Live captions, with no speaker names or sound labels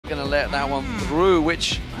going to let that one through,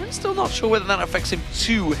 which I'm still not sure whether that affects him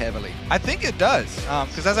too heavily. I think it does,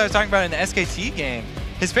 because as I was talking about in the SKT game,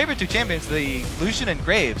 his favorite two champions, the Lucian and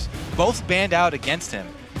Graves, both banned out against him.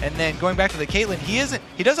 And then going back to the Caitlyn,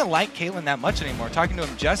 he doesn't like Caitlyn that much anymore. Talking to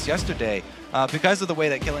him just yesterday, because of the way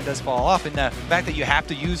that Caitlyn does fall off and the fact that you have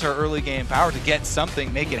to use her early game power to get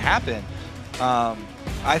something, make it happen.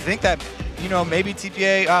 I think that, you know, maybe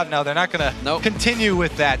TPA, no, they're not going to continue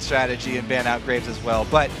with that strategy and ban out Graves as well.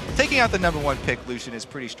 But taking out the #1 pick, Lucian, is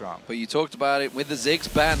pretty strong. But you talked about it with the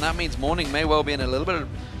Ziggs ban. That means Morning may well be in a little bit of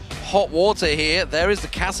hot water here. There is the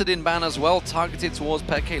Kassadin ban as well, targeted towards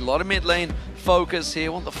Peke. A lot of mid lane focus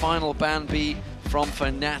here. What the final ban be from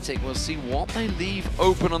Fnatic? We'll see what they leave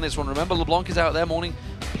open on this one. Remember, LeBlanc is out there. Morning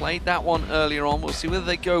played that one earlier on. We'll see whether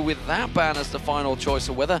they go with that ban as the final choice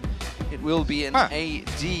or whether it will be an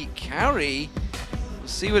AD carry. We'll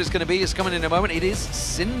see what it's going to be. It's coming in a moment. It is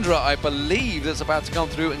Syndra, I believe, that's about to come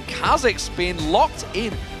through. And Kha'Zix's being locked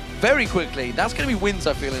in very quickly. That's going to be wins,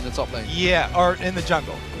 I feel, in the top lane. Yeah, or in the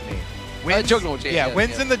jungle. Juggernaut,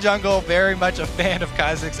 Wins in the jungle, very much a fan of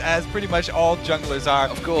Kha'Zix, as pretty much all junglers are.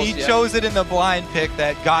 Of course, he chose it in the blind pick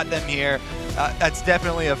that got them here. That's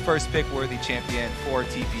definitely a first pick worthy champion for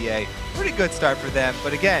TPA. Pretty good start for them,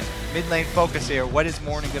 but again, mid lane focus here. What is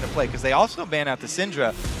Morning going to play? Because they also ban out the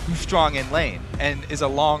Syndra, who's strong in lane and is a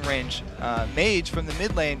long range mage from the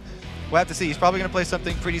mid lane. We'll have to see. He's probably going to play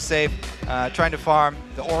something pretty safe, trying to farm.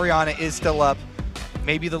 The Orianna is still up.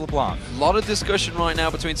 Maybe the LeBlanc. A lot of discussion right now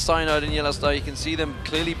between Cyanide and YellOwStaR. You can see them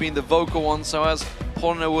clearly being the vocal one. sOAZ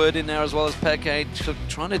pouring a word in there as well as Peke,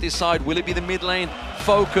 trying to decide, will it be the mid lane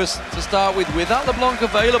focus to start with? Without LeBlanc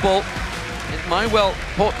available, it might well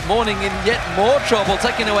put Morning in yet more trouble,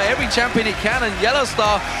 taking away every champion he can, and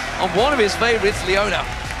YellOwStaR on one of his favorites, Leona.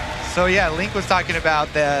 So yeah, Link was talking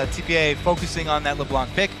about the TPA focusing on that LeBlanc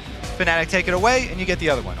pick. Fnatic take it away, and you get the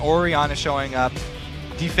other one. Orianna showing up.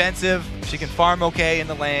 Defensive, she can farm okay in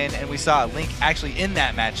the lane, and we saw Link actually in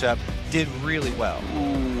that matchup did really well.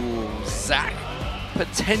 Ooh, Zach,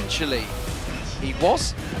 potentially. He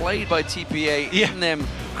was played by TPA in them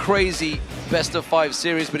crazy best-of-5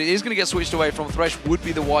 series, but it is going to get switched away from Thresh. Would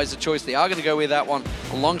be the wiser choice. They are going to go with that one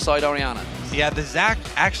alongside Orianna. Yeah, the Zac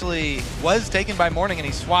actually was taken by Morning, and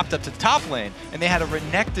he swapped up to top lane, and they had a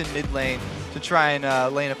Renekton mid lane to try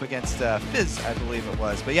and lane up against Fizz, I believe it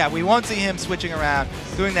was. But yeah, we won't see him switching around,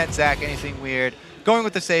 doing that Zac, anything weird, going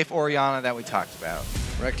with the safe Orianna that we talked about.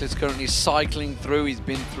 Rekkles currently cycling through. He's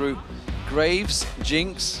been through Graves,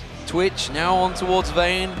 Jinx, Twitch, now on towards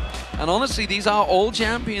Vayne. And honestly, these are all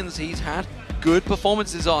champions he's had good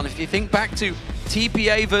performances on. If you think back to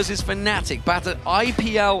TPA versus Fnatic, back at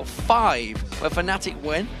IPL 5, where Fnatic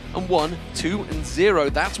went and won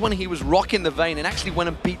 2-0. That's when he was rocking the Vayne and actually went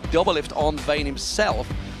and beat Doublelift on Vayne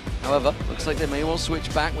himself. However, looks like they may well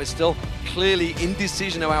switch back. We're still clearly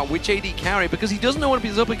indecision about which AD carry because he doesn't know what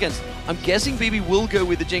he's up against. I'm guessing bebe will go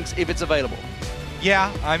with the Jinx if it's available.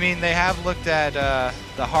 Yeah, I mean, they have looked at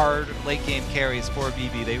the hard late game carries for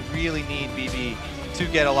bebe. They really need bebe to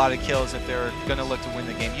get a lot of kills if they're going to look to win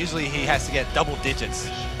the game. Usually he has to get double digits.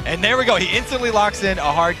 And there we go. He instantly locks in a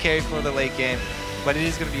hard carry for the late game, but it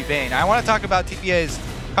is going to be Vayne. I want to talk about TPA's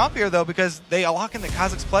comp here, though, because they lock in the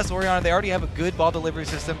Kha'Zix plus Orianna. They already have a good ball delivery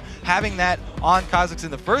system. Having that on Kha'Zix in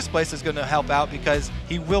the first place is going to help out because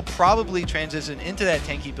he will probably transition into that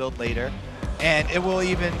tanky build later. And it will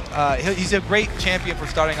even, he's a great champion for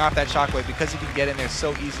starting off that Shockwave because he can get in there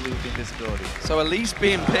so easily with invisibility. So Elise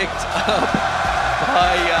being picked up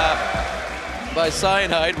by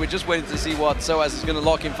Cyanide. We're just waiting to see what sOAZ is going to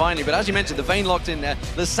lock in finally. But as you mentioned, the Vayne locked in there.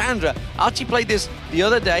 Lissandra, Achie played this the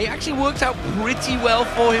other day. Actually worked out pretty well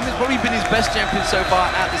for him. It's probably been his best champion so far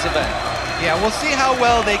at this event. Yeah, we'll see how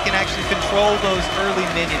well they can actually control those early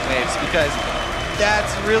minion waves because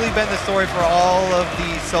that's really been the story for all of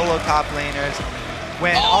the solo top laners.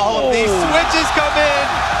 When all of these switches come in.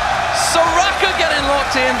 Soraka getting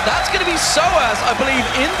locked in. That's going to be sOAZ, I believe,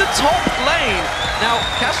 in the top lane. Now,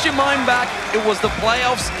 cast your mind back. It was the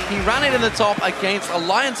playoffs. He ran it in the top against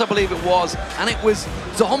Alliance, I believe it was, and it was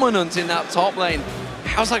dominant in that top lane.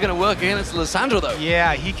 How's that going to work against Lissandra, though?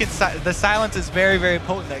 Yeah, he can. The silence is very, very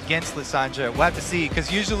potent against Lissandra. We'll have to see,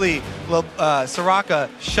 because usually Soraka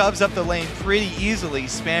shoves up the lane pretty easily,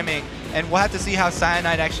 spamming, and we'll have to see how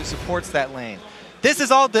Cyanide actually supports that lane. This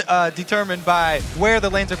is all determined by where the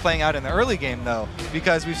lanes are playing out in the early game, though,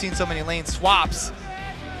 because we've seen so many lane swaps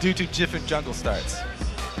due to different jungle starts.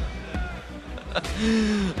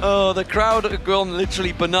 Oh, the crowd are going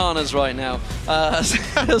literally bananas right now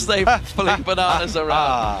as they fling bananas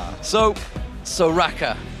around. So,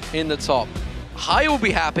 Soraka in the top. Hai will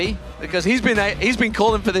be happy. because he's been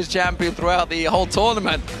calling for this champion throughout the whole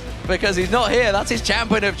tournament because he's not here. That's his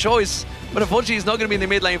champion of choice. But unfortunately, he's not going to be in the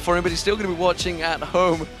mid lane for him, but he's still going to be watching at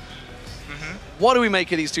home. What do we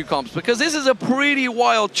make of these two comps? Because this is a pretty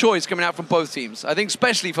wild choice coming out from both teams, I think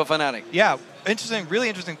especially for Fnatic. Yeah, really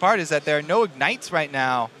interesting part is that there are no Ignites right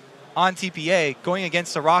now on TPA going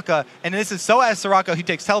against Soraka, and this is sOAZ Soraka who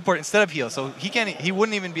takes teleport instead of heal, so he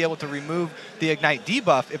wouldn't even be able to remove the Ignite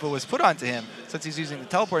debuff if it was put onto him, since he's using the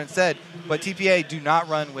teleport instead. But TPA do not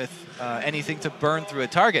run with anything to burn through a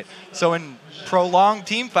target. So in prolonged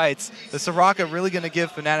team fights, the Soraka really going to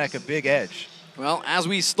give Fnatic a big edge. Well, as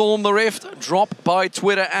we storm the Rift, drop by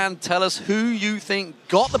Twitter and tell us who you think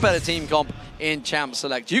got the better team comp in Champ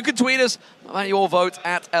Select. You can tweet us about your vote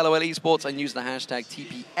at LOL Esports and use the hashtag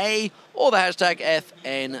TPA or the hashtag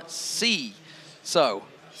FNC. So,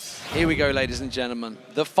 here we go, ladies and gentlemen.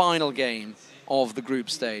 The final game of the group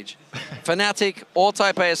stage. Fnatic or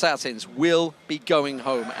Taipei Assassins will be going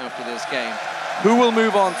home after this game. Who will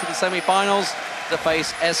move on to the semi-finals to face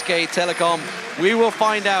SK Telecom? We will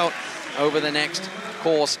find out over the next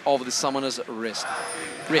course of the Summoner's Rift.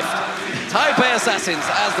 Taipei Assassins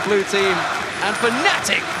as the blue team and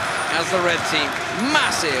Fnatic as the red team.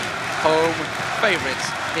 Massive home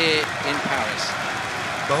favorites here in Paris.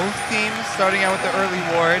 Both teams starting out with the early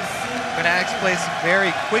ward. Fnatic's plays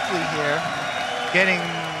very quickly here, getting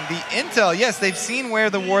the intel. Yes, they've seen where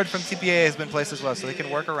the ward from TPA has been placed as well, so they can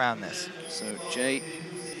work around this. So Jay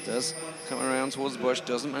does come around towards the bush,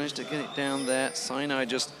 doesn't manage to get it down there. Cyanide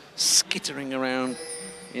just skittering around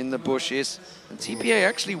in the bushes. And TPA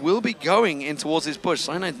actually will be going in towards his bush.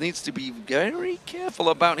 Cyanide needs to be very careful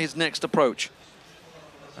about his next approach.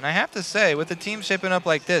 And I have to say, with the team shaping up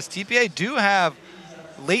like this, TPA do have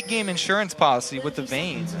late game insurance policy with the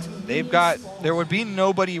Vayne. There would be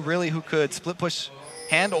nobody really who could split push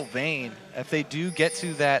handle Vayne if they do get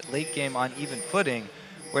to that late game on even footing.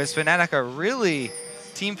 Whereas Fnatic are really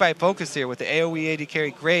team fight focused here with the AoE AD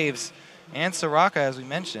carry Graves and Soraka, as we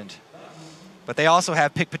mentioned. But they also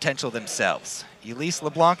have pick potential themselves. Elise,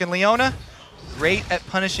 LeBlanc, and Leona, great at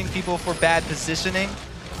punishing people for bad positioning.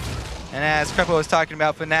 And as Crepo was talking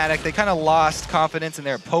about, Fnatic, they kind of lost confidence in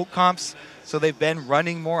their poke comps, so they've been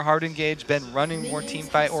running more hard engaged, been running more team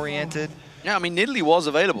fight oriented. Yeah, I mean, Nidalee was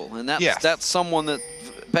available, and that's someone that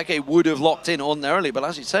xPeke would have locked in ordinarily, but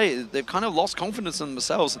as you say, they've kind of lost confidence in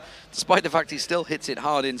themselves, despite the fact he still hits it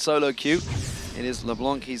hard in solo queue. It is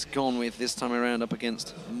LeBlanc he's gone with this time around up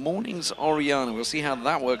against Morning's Orianna. We'll see how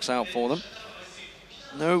that works out for them.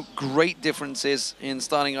 No great differences in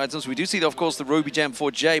starting items. We do see, of course, the Ruby Gem for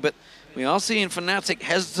Jay, but we are seeing Fnatic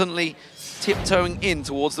hesitantly tiptoeing in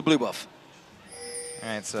towards the blue buff. All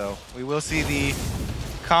right, so we will see the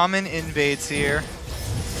common invades here.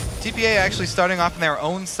 TPA actually starting off on their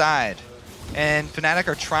own side. And Fnatic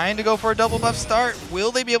are trying to go for a double buff start.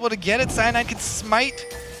 Will they be able to get it? Cyanide can smite.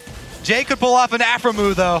 Jay could pull off an Afro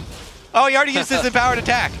move, though. Oh, he already used his empowered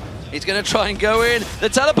attack. He's going to try and go in. The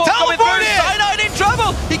teleport coming through. Cyanide in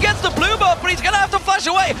trouble. He gets the blue buff, but he's going to have to flash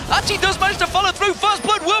away. Achie does manage to follow through. First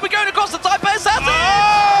blood will be going across the Taipei Assassin.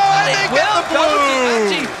 Oh, and it will go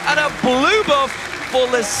to Achie. And a blue buff for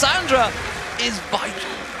Lissandra is vital.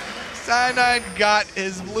 Cyanide got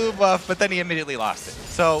his blue buff, but then he immediately lost it.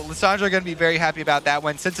 So Lissandra going to be very happy about that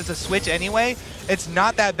one. Since it's a switch anyway, it's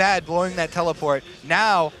not that bad blowing that teleport.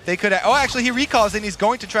 Now they could have... Oh, actually, he recalls and he's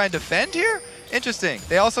going to try and defend here? Interesting.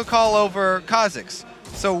 They also call over Kha'Zix.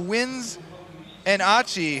 So Wins and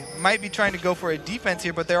Achie might be trying to go for a defense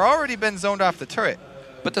here, but they're already been zoned off the turret.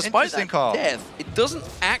 But despite that death, it doesn't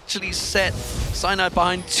actually set Cyanide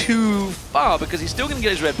behind too far because he's still going to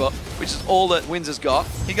get his red buff, which is all that Wins has got.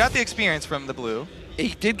 He got the experience from the blue. He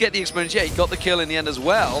did get the experience, yeah, he got the kill in the end as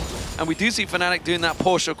well. And we do see Fnatic doing that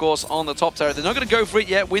push, of course, on the top turret. They're not going to go for it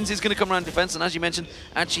yet. Wins is going to come around defense, and as you mentioned,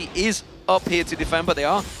 Achie is up here to defend, but they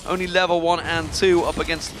are only level 1 and 2 up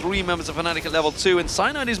against 3 members of Fnatic at level 2, and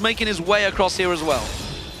Cyanide is making his way across here as well.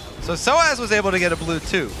 So sOAZ was able to get a blue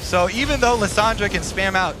too. So even though Lissandra can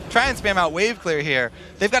try and spam out wave clear here,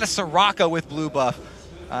 they've got a Soraka with blue buff,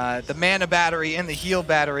 the mana battery and the heal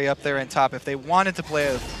battery up there in top. If they wanted to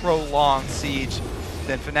play a prolonged siege,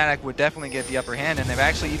 then Fnatic would definitely get the upper hand, and they've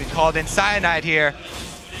actually even called in Cyanide here.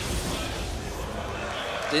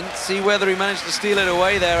 Didn't see whether he managed to steal it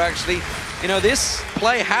away there, actually. You know, this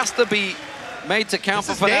play has to be made to count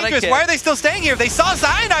for Fnatic. Why are they still staying here? They saw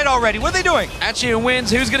Cyanide already. What are they doing? Achie and Wins.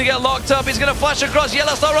 Who's going to get locked up? He's going to flash across.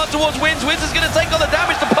 YellOwStaR up towards Wins. Wins is going to take all the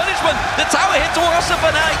damage. The punishment. The tower hit towards the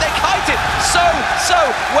Fnatic. They kite it so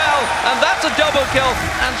well. And that's a double kill.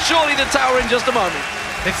 And surely the tower in just a moment.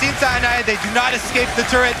 They've seen Cyanide, they do not escape the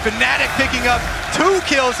turret. Fnatic picking up 2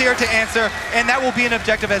 kills here to answer, and that will be an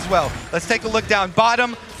objective as well. Let's take a look down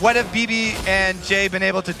bottom. What have bebe and Jay been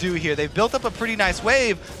able to do here? They've built up a pretty nice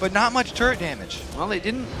wave, but not much turret damage. Well, they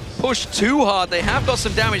didn't push too hard. They have got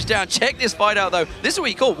some damage down. Check this fight out, though. This is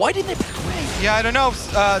what you call, why didn't they back away? Yeah, I don't know.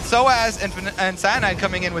 sOAZ and Cyanide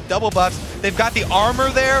coming in with double buffs. They've got the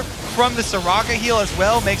armor there from the Soraka heal as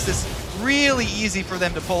well. Makes this really easy for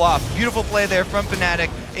them to pull off. Beautiful play there from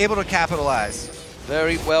Fnatic, able to capitalize.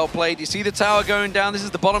 Very well played. You see the tower going down. This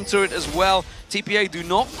is the bottom turret as well. TPA do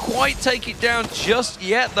not quite take it down just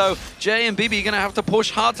yet, though. Jay and bebe are going to have to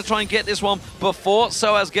push hard to try and get this one before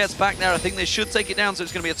sOAZ gets back there. I think they should take it down, so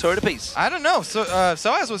it's going to be a turret apiece. I don't know. So,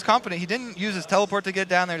 sOAZ was confident. He didn't use his teleport to get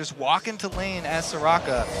down there, just walk into lane as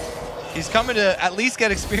Soraka. He's coming to at least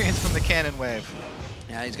get experience from the cannon wave.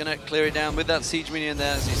 Yeah, he's going to clear it down with that siege minion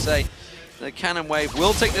there, as you say. The cannon wave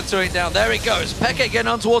will take the turret down. There it goes. Peke getting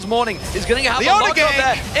on towards morning. He's going to have a lock up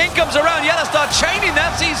there. In comes around YellOwStaR, chaining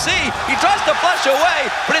that CC. He tries to flash away,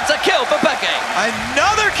 but it's a kill for Peke.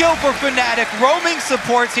 Another kill for Fnatic. Roaming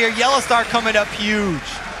supports here. YellOwStaR coming up huge.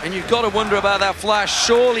 And you've got to wonder about that flash.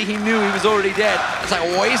 Surely he knew he was already dead. It's like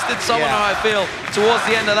wasted summoner, I feel, towards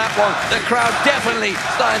the end of that one. The crowd definitely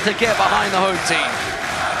starting to get behind the home team.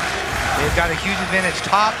 They've got a huge advantage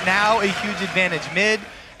top, now a huge advantage mid.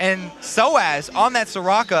 And sOAZ on that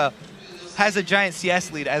Soraka has a giant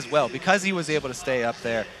CS lead as well because he was able to stay up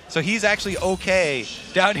there. So he's actually okay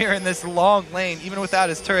down here in this long lane, even without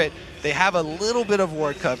his turret. They have a little bit of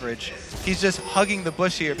ward coverage. He's just hugging the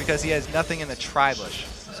bush here because he has nothing in the tri-bush.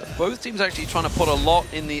 So both teams actually trying to put a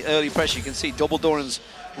lot in the early pressure. You can see Double Doran's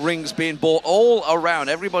rings being bought all around.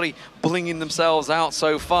 Everybody blinging themselves out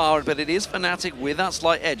so far, but it is Fnatic with that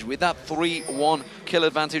slight edge, with that 3-1 kill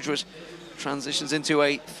advantage, which transitions into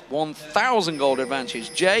a 1,000 gold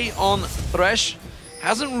advantage. Jay on Thresh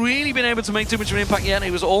hasn't really been able to make too much of an impact yet. He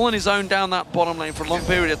was all on his own down that bottom lane for a long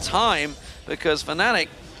period of time because Fnatic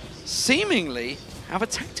seemingly have a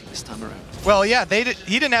tactic this time around. Well, yeah, he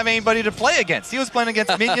didn't have anybody to play against. He was playing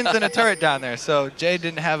against minions and a turret down there, so Jay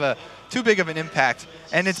didn't have too big of an impact.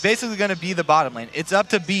 And it's basically going to be the bottom lane. It's up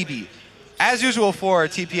to bebe. As usual for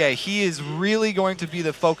TPA, he is really going to be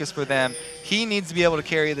the focus for them. He needs to be able to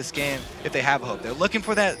carry this game if they have a hope. They're looking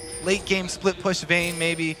for that late game split push vein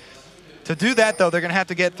maybe. To do that though, they're going to have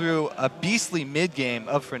to get through a beastly mid game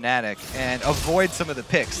of Fnatic and avoid some of the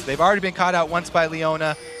picks. They've already been caught out once by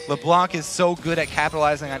Leona. LeBlanc is so good at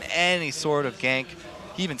capitalizing on any sort of gank.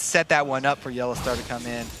 He even set that one up for YellOwStaR to come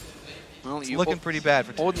in. Well, it's looking pretty bad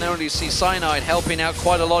for TPA. Ordinarily see Cyanide helping out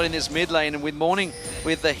quite a lot in this mid lane, and with Morning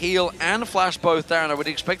with the heal and flash both down, I would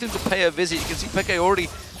expect him to pay a visit. You can see Peke already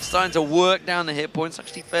starting to work down the hit points.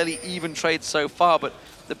 Actually fairly even trade so far, but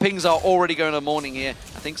the pings are already going to Morning here.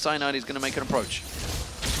 I think Cyanide is going to make an approach.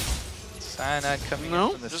 Cyanide coming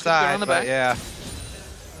in from the side, but yeah.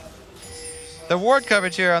 The ward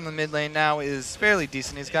coverage here on the mid lane now is fairly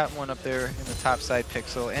decent. He's got one up there in the top side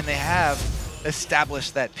pixel, and they have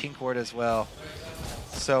established that pink ward as well.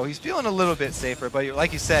 So he's feeling a little bit safer, but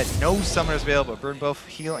like you said, no summoners available. Burn both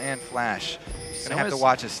heal and flash. Gonna have to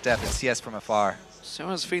watch his step and CS from afar.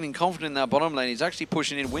 sOAZ feeling confident in that bottom lane. He's actually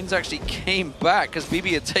pushing in. Wins actually came back because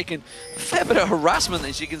bebe had taken a fair bit of harassment,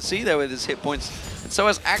 as you can see there with his hit points. And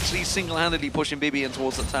sOAZ actually single-handedly pushing bebe in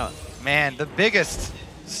towards the tower. Man, the biggest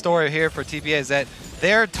story here for TPA is that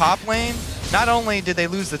their top lane, not only did they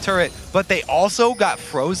lose the turret, but they also got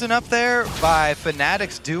frozen up there by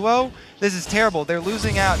Fnatic's duo. This is terrible. They're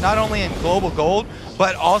losing out not only in global gold,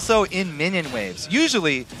 but also in minion waves.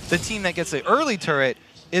 Usually, the team that gets the early turret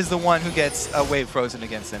is the one who gets a wave frozen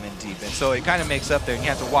against them in deep. And so it kind of makes up there, and you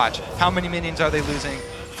have to watch how many minions are they losing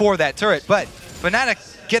for that turret. But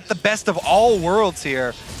Fnatic get the best of all worlds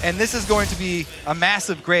here, and this is going to be a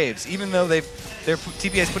massive Graves, even though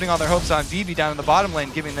TPA is putting all their hopes on bebe down in the bottom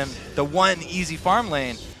lane, giving them the one easy farm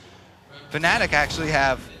lane. Fnatic actually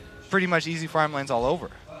have pretty much easy farm lanes all over.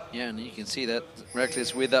 Yeah, and you can see that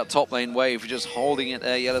Rekkles with that top lane wave, just holding it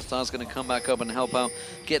there. YellOwStar's going to come back up and help out,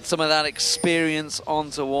 get some of that experience on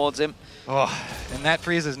towards him. Oh, and that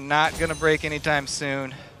freeze is not going to break anytime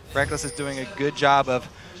soon. Rekkles is doing a good job of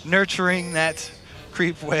nurturing that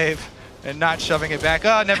creep wave and not shoving it back.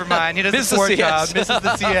 Oh, never mind. He does the poor job, misses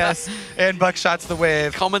the CS, and buckshots the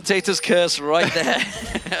wave. Commentator's curse right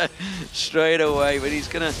there. Straight away, but he's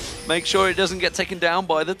going to make sure it doesn't get taken down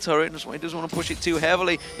by the turret. He doesn't want to push it too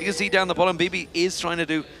heavily. You can see down the bottom, bebe is trying to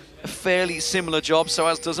do a fairly similar job.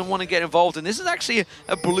 sOAZ doesn't want to get involved. And this is actually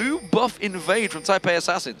a blue buff invade from Taipei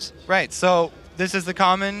Assassins. Right, so this is the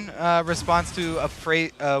common response to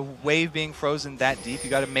a wave being frozen that deep. You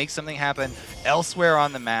got to make something happen elsewhere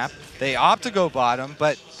on the map. They opt to go bottom,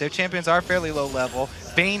 but their champions are fairly low level.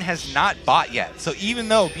 Vayne has not bought yet, so even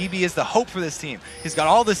though bebe is the hope for this team, he's got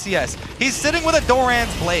all the CS, he's sitting with a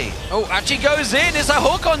Doran's Blade. Oh, Achie goes in. It's a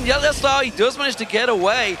hook on YellOwStaR. He does manage to get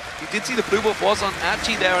away. You did see the blue buff was on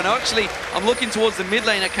Achie there, and actually, I'm looking towards the mid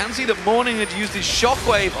lane. I can see that Morning had used his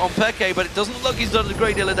shockwave on Peke, but it doesn't look like he's done a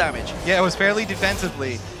great deal of damage. Yeah, it was fairly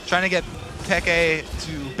defensively, trying to get Peke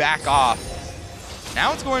to back off.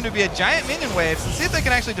 Now it's going to be a giant minion wave, so see if they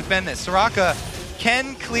can actually defend this. Soraka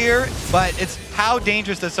can clear, but it's how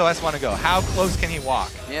dangerous does sOAZ want to go? How close can he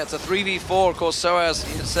walk? Yeah, it's a 3v4. Of course, sOAZ,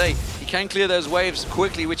 you can say, he can clear those waves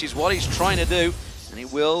quickly, which is what he's trying to do. And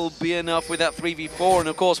it will be enough with that 3v4. And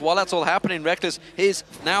of course, while that's all happening, Rekkles is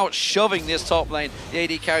now shoving this top lane, the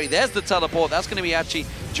AD carry. There's the teleport. That's going to be Achie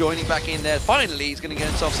joining back in there. Finally, he's going to get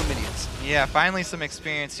himself some minions. Yeah, finally some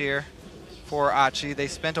experience here for Achie. They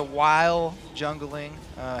spent a while jungling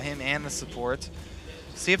him and the support.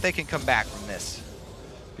 See if they can come back from this,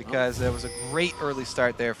 because there was a great early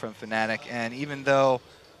start there from Fnatic, and even though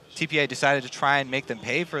TPA decided to try and make them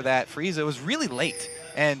pay for that freeze, it was really late.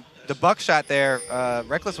 And the buckshot there,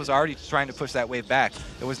 Rekkles was already trying to push that wave back.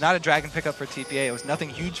 It was not a dragon pickup for TPA. It was nothing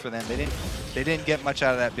huge for them. They didn't get much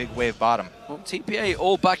out of that big wave bottom. Well, TPA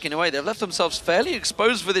all backing away. They've left themselves fairly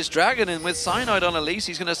exposed for this dragon, and with Cyanide on Elise,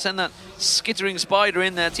 he's going to send that skittering spider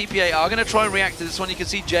in there. TPA are going to try and react to this one. You can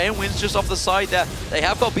see Jay and Wins just off the side there. They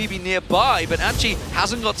have got bebe nearby, but Achie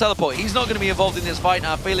hasn't got teleport. He's not going to be involved in this fight, and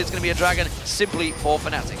I feel it's going to be a dragon simply for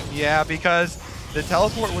Fnatic. Yeah, because the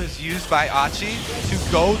teleport was used by Achie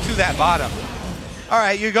to go to that bottom. All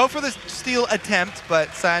right, you go for the steal attempt,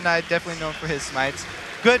 but Cyanide definitely known for his smites.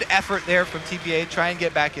 Good effort there from TPA, try and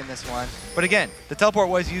get back in this one. But again, the teleport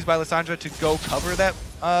was used by Lissandra to go cover that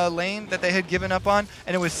lane that they had given up on,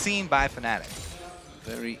 and it was seen by Fnatic.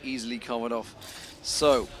 Very easily covered off.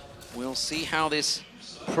 So, we'll see how this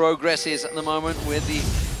progresses at the moment with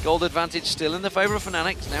the gold advantage still in the favor of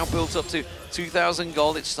Fnatic. It's now built up to 2,000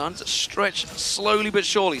 gold. It's starting to stretch slowly but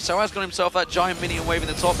surely. sOAZ got himself that giant minion wave in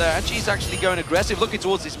the top there. Achie's actually going aggressive, looking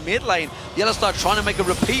towards this mid lane. YellOwStaR trying to make a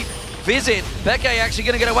repeat visit. Peke actually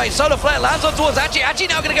going to get away. Solar Flare lands on towards Achie. Achie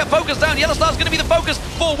now going to get focused down. YellOwStar's going to be the focus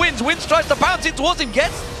for Wins. Wins tries to bounce in towards him,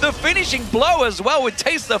 gets the finishing blow as well with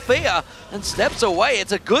Taste of Fear, and steps away.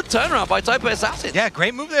 It's a good turnaround by Taipei Assasins. Yeah,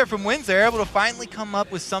 great move there from Wins. They're able to finally come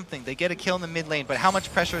up with something. They get a kill in the mid lane, but how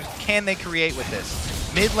much pressure can they create with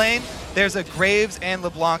this? Mid lane, there's a Graves and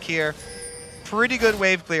LeBlanc here. Pretty good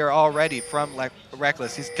wave clear already from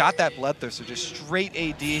Rekkles. He's got that Bloodthirster, just straight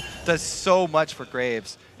AD, does so much for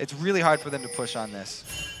Graves. It's really hard for them to push on this.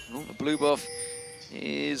 Well, the blue buff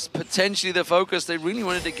is potentially the focus. They really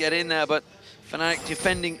wanted to get in there, but Fnatic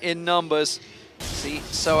defending in numbers. See,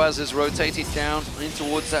 sOAZ is rotated down in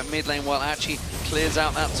towards that mid lane while Achie clears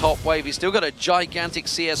out that top wave. He's still got a gigantic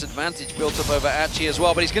CS advantage built up over Achie as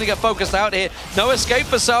well, but he's going to get focused out here. No escape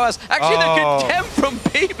for sOAZ. Actually, the contempt from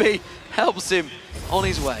bebe helps him on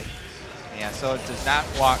his way. Yeah, so it does not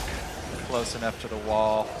walk close enough to the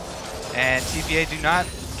wall. And TPA do not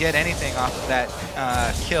get anything off of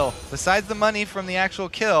that kill. Besides the money from the actual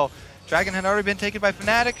kill, Dragon had already been taken by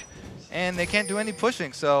Fnatic, and they can't do any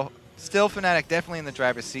pushing. So still Fnatic definitely in the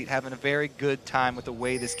driver's seat, having a very good time with the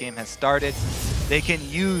way this game has started. They can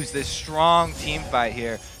use this strong team fight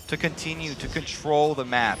here to continue to control the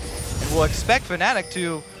map. And we'll expect Fnatic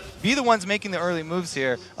to be the ones making the early moves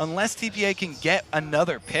here. Unless TPA can get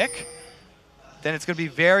another pick, then it's going to be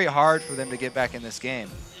very hard for them to get back in this game.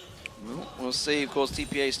 Well, we'll see. Of course,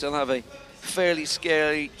 TPA still have a fairly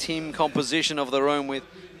scary team composition of their own with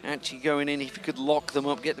Achie going in. If you could lock them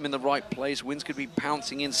up, get them in the right place, Wins could be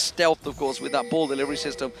pouncing in stealth, of course, with that ball delivery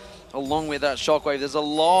system, along with that shockwave. There's a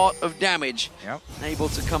lot of damage able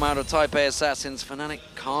to come out of Taipei Assassins. Fnatic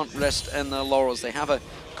can't rest on their laurels. They have a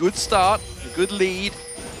good start, a good lead,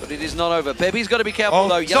 but it is not over. bebe's got to be careful,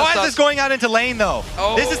 though. sOAZ is going out into lane, though.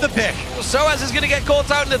 This is the pick. sOAZ is going to get caught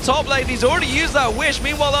out in the top lane. He's already used that wish.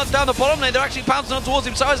 Meanwhile, down the bottom lane, they're actually pouncing on towards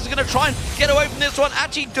him. sOAZ is going to try and get away from this one.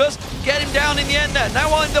 Achie does get him down in the end there. Now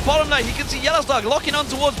while in the bottom lane, you can see YellOwStaR locking on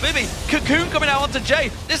towards bebe. Cocoon coming out onto Jay.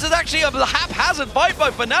 This is actually a haphazard fight by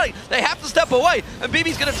Fnatic. They have to step away, and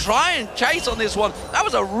bebe's going to try and chase on this one. That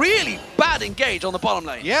was a really bad engage on the bottom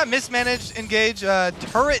lane. Yeah, mismanaged engage,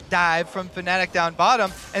 turret dive from Fnatic down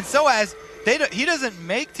bottom, and sOAZ, he doesn't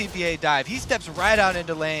make TPA dive. He steps right out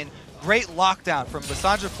into lane. Great lockdown from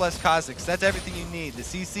Lissandra plus Kha'Zix. That's everything you need. The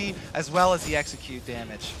CC as well as the execute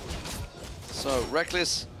damage. So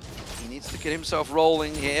Rekkles, he needs to get himself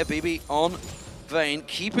rolling here. bebe on Vayne,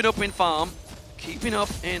 keeping up in farm, keeping up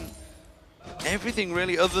in everything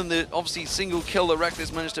really, other than the obviously single kill that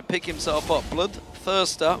Rekkles managed to pick himself up.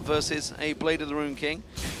 Bloodthirster versus a Blade of the Rune King.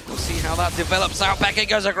 We'll see how that develops out. xPeke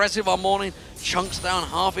goes aggressive on Morning, chunks down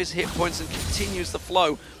half his hit points and continues the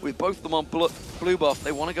flow with both of them on blue buff.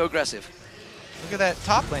 They want to go aggressive. Look at that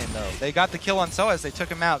top lane, though. They got the kill on sOAZ. They took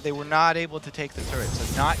him out. They were not able to take the turret,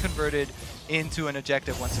 so not converted into an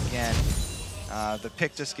objective once again. The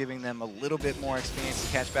pick just giving them a little bit more experience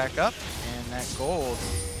to catch back up, and that gold.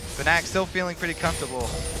 Fnatic still feeling pretty comfortable.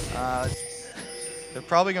 They're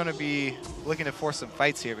probably going to be looking to force some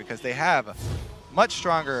fights here because they have a much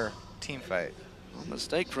stronger team fight. A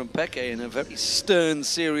mistake from xPeke and a very stern,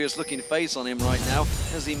 serious-looking face on him right now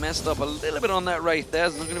as he messed up a little bit on that Wraith there.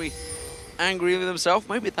 He's not going to be angry with himself.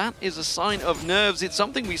 Maybe that is a sign of nerves. It's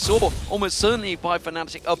something we saw almost certainly by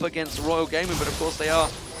Fnatic up against Royal Gaming, but of course they are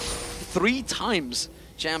 3 times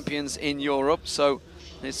champions in Europe, so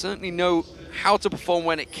they certainly know how to perform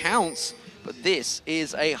when it counts, but this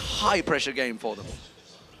is a high-pressure game for them.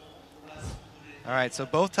 All right, so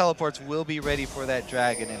both teleports will be ready for that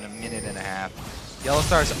dragon in a minute and a half.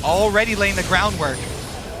 YellOwStaR's already laying the groundwork.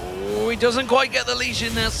 Oh, he doesn't quite get the leash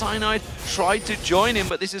in there. Cyanide tried to join him,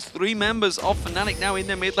 but this is 3 members of Fnatic now in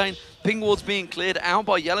their mid lane. Ping ward's being cleared out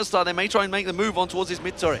by YellOwStaR. They may try and make the move on towards his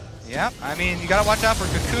mid turret. Yeah, I mean, you gotta watch out for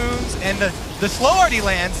cocoons, and the slow already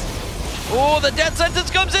lands. Oh, the death sentence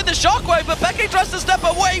comes in, the shockwave, but xPeke tries to step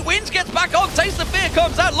away. Wins, gets back on, Taste of Fear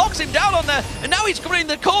comes out, locks him down on there, and now he's bringing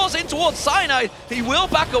the cause in towards Cyanide. He will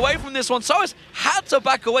back away from this one. sOAZ had to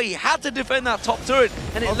back away. He had to defend that top turret,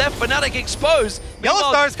 and it left Fnatic exposed.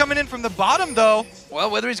 YellOwStaR's coming in from the bottom, though. Well,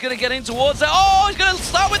 whether he's going to get in towards that. Oh, he's going to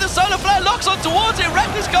start with the solar flare, locks on towards it.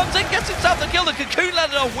 Rekkles comes in, gets himself the kill. The cocoon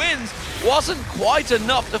ladder wins. Wasn't quite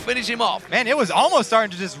enough to finish him off. Man, it was almost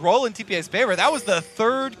starting to just roll in TPA's favor. That was the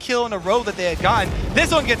 3rd kill in a row that they had gotten.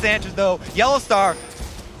 This one gets answered, though. YellOwStaR,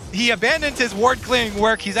 he abandoned his ward clearing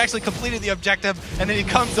work. He's actually completed the objective, and then he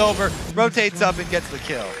comes over, rotates up, and gets the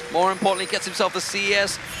kill. More importantly, gets himself the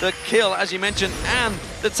CS, the kill, as you mentioned, and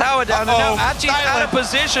the tower down. And now Achie's out of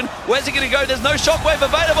position. Where's he going to go? There's no shockwave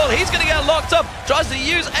available. He's going to get locked up. Tries to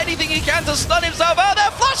use anything he can to stun himself out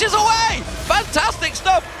there. Flashes away. Fantastic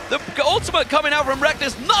stuff. The ultimate coming out from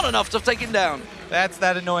Rekkles, not enough to take him down. That's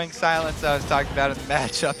that annoying silence I was talking about in the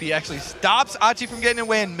matchup. He actually stops Achie from getting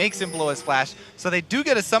away and makes him blow his flash. So they do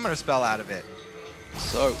get a summoner spell out of it.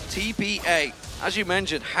 So TPA, as you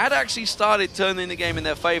mentioned, had actually started turning the game in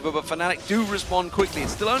their favor, but Fnatic do respond quickly.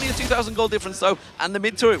 It's still only a 2,000 gold difference though, and the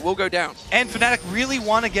mid turret will go down. And Fnatic really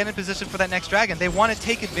want to get in position for that next dragon. They want to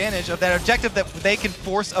take advantage of that objective that they can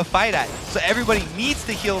force a fight at. So everybody needs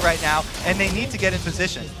to heal right now, and they need to get in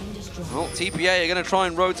position. Well, TPA are going to try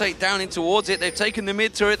and rotate down in towards it. They've taken the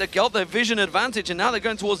mid turret, they've got their vision advantage, and now they're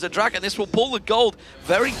going towards the dragon. This will pull the gold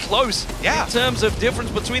very close in terms of difference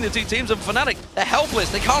between the 2 teams. And Fnatic, they're helpless.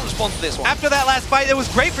 They can't respond to this one. After that last fight, it was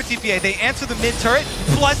great for TPA. They answer the mid turret,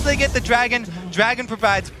 plus they get the dragon. Dragon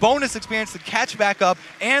provides bonus experience to catch back up,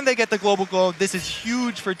 and they get the global gold. This is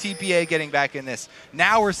huge for TPA getting back in this.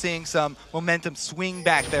 Now we're seeing some momentum swing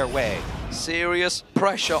back their way. Serious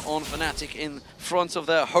pressure on Fnatic in front of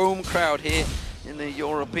their home crowd here in the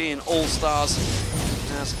European All-Stars.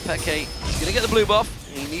 As xPeke is going to get the blue buff.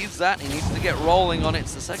 He needs that. He needs to get rolling on it.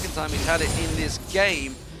 It's the 2nd time he's had it in this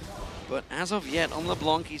game. But as of yet, on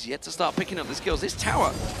LeBlanc, he's yet to start picking up the skills. This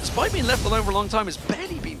tower, despite being left alone for a long time, has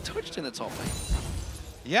barely been touched in the top lane.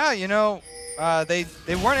 Yeah, you know, they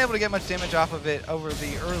weren't able to get much damage off of it over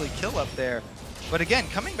the early kill up there. But again,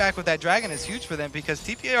 coming back with that dragon is huge for them because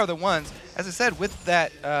TPA are the ones, as I said, with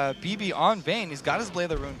that bebe on Vayne, he's got his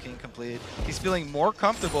Blade of the Rune King completed. He's feeling more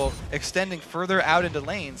comfortable extending further out into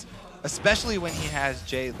lanes, especially when he has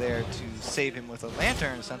Jay there to save him with a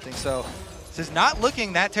lantern or something. So this is not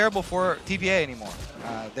looking that terrible for TPA anymore.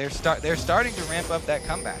 They're starting to ramp up that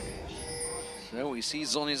comeback. So we see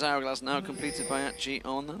Zhonya's Hourglass now completed by Achie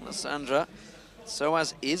on Lissandra.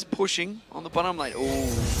 sOAZ is pushing on the bottom lane.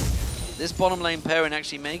 Oh. This bottom lane pairing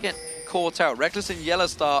actually may get caught out. Rekkles and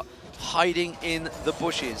YellOwStaR hiding in the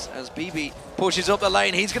bushes as bebe pushes up the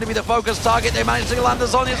lane. He's going to be the focus target. They manage to land the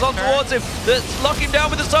Zhonya's on towards him. They lock him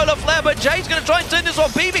down with the solar flare, but Jay's going to try and turn this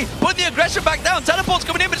on. bebe put the aggression back down. Teleport's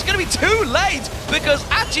coming in, but it's going to be too late because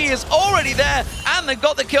Achie is already there and they've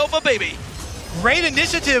got the kill for bebe. Great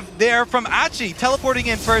initiative there from Achie, teleporting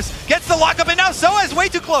in first, gets the lockup, and now sOAZ way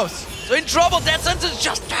too close. So in trouble, Death Sentence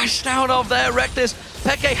just dashed out of there. Rekkles,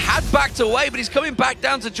 xPeke had backed away, but he's coming back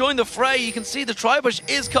down to join the fray. You can see the Tribush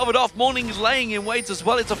is covered off. Morning is laying in wait as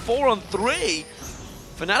well. It's a 4-on-3.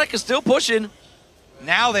 Fnatic is still pushing.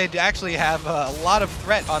 Now they actually have a lot of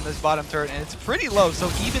threat on this bottom turret, and it's pretty low. So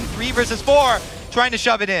even 3 versus 4, trying to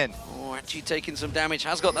shove it in. Oh, Achie taking some damage,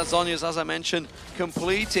 has got that Zhonya's, as I mentioned,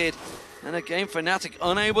 completed. And again, Fnatic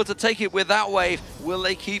unable to take it with that wave. Will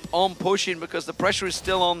they keep on pushing because the pressure is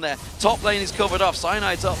still on there? Top lane is covered off.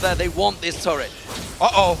 Cyanide's up there. They want this turret.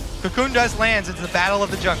 Uh-oh. Cocoon does lands into the battle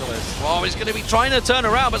of the junglers. Well, he's going to be trying to turn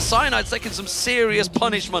around, but Cyanide's taking some serious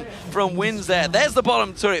punishment from wins there. There's the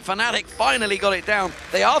bottom turret. Fnatic finally got it down.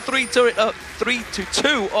 They are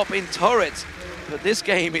 3-2 up in turrets, but this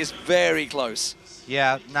game is very close.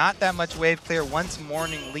 Yeah, not that much wave clear once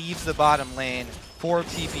Morning leaves the bottom lane for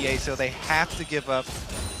TPA, so they have to give up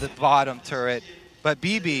the bottom turret. But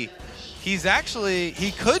bebe, he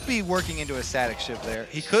could be working into a static shift there.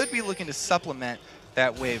 He could be looking to supplement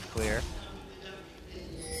that wave clear.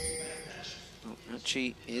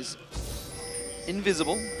 Achie is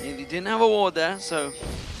invisible. He didn't have a ward there, so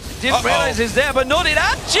didn't realize he's there, but not did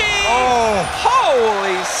Achie! Oh!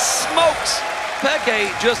 Holy smokes!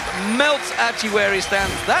 xPeke just melts Achie where he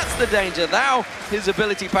stands. That's the danger. Now his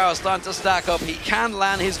ability power starting to stack up. He can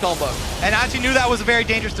land his combo. And Achie knew that was very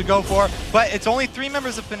dangerous to go for, but it's only 3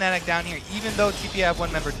 members of Fnatic down here. Even though TPA have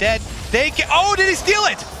 1 member dead, they can— oh, did he steal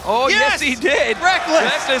it? Oh, yes he did. Rekkles!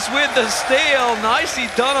 Rekkles with the steal. Nicely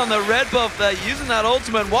done on the red buff there, using that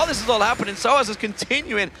ultimate. While this is all happening, sOAZ is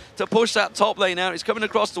continuing to push that top lane out. He's coming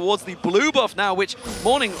across towards the blue buff now, which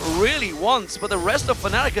Morning really wants, but the rest of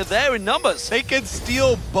Fnatic are there in numbers. They could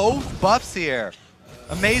steal both buffs here.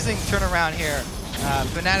 Amazing turnaround here.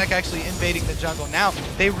 Fnatic actually invading the jungle. Now,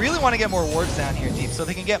 they really want to get more wards down here deep so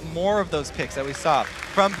they can get more of those picks that we saw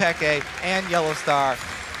from xPeke and YellOwStaR.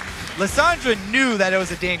 Lissandra knew that it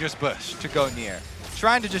was a dangerous bush to go near.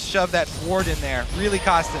 Trying to just shove that ward in there really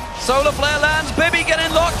cost him. Solar Flare lands, bebe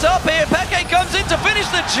getting locked up here. xPeke comes in to finish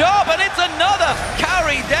the job, and it's another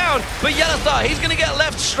carry down. But YellOwStaR, he's going to get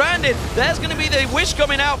left stranded. There's going to be the wish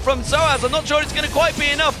coming out from sOAZ. I'm not sure it's going to quite be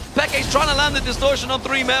enough. xPeke's trying to land the distortion on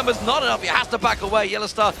 3 members. Not enough. He has to back away.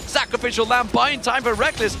 YellOwStaR, sacrificial land, buying time for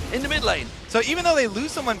Rekkles in the mid lane. So even though they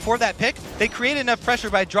lose someone for that pick, they create enough pressure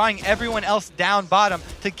by drawing everyone else down bottom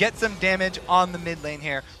to get some damage on the mid lane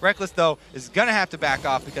here. Rekkles, though, is going to have to back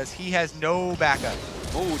off because he has no backup.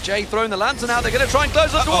 Oh, Jay throwing the lantern out. They're going to try and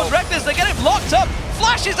close up towards Rekkles. They get him locked up.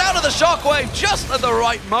 Flashes out of the shockwave just at the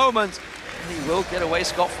right moment. And he will get away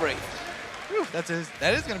scot-free. That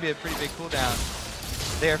is going to be a pretty big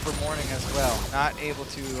cooldown there for Morning as well. Not able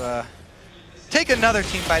to take another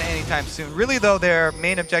team fight anytime soon. Really, though, their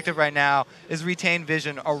main objective right now is retain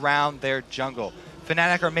vision around their jungle.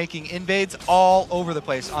 Fnatic are making invades all over the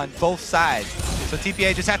place on both sides. So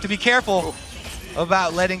TPA just have to be careful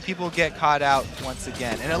about letting people get caught out once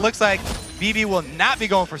again. And it looks like bebe will not be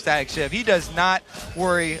going for static shift. He does not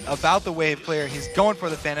worry about the wave clear. He's going for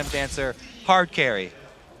the Phantom Dancer hard carry.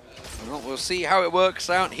 Well, we'll see how it works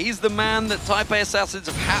out. He's the man that Taipei Assassins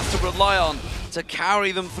have had to rely on to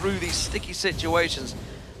carry them through these sticky situations.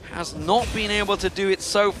 Has not been able to do it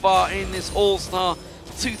so far in this All-Star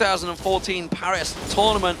 2014 Paris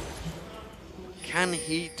tournament. Can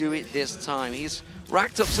he do it this time? He's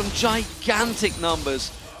racked up some gigantic numbers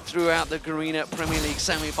throughout the Garena Premier League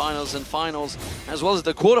semi-finals and finals, as well as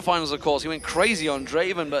the quarterfinals, of course. He went crazy on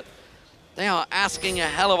Draven, but they are asking a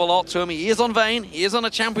hell of a lot to him. He is on Vayne. He is on a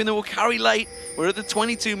champion that will carry late. We're at the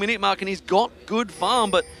 22-minute mark, and he's got good farm,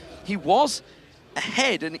 but he was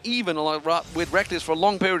ahead and even with Rekkles for a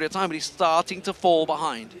long period of time, but he's starting to fall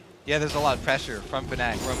behind. Yeah, there's a lot of pressure from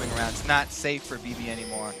Fnatic roaming around. It's not safe for bebe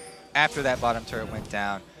anymore after that bottom turret went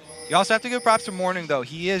down. You also have to give props to Morning, though.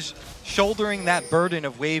 He is shouldering that burden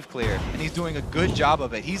of wave clear, and he's doing a good job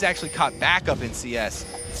of it. He's actually caught backup in CS,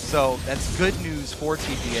 so that's good news for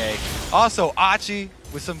TPA. Also, Achie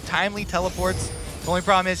with some timely teleports. The only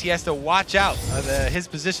problem is he has to watch out his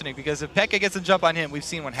positioning, because if xPeke gets a jump on him, we've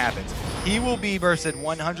seen what happens. He will be bursted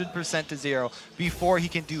 100% to 0 before he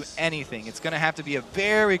can do anything. It's going to have to be a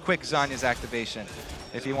very quick Zhonya's activation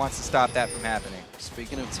if he wants to stop that from happening.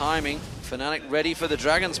 Speaking of timing, Fnatic ready for the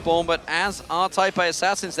Dragon Spawn, but as are Taipei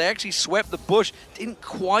Assassins, they actually swept the bush, didn't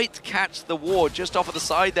quite catch the ward just off of the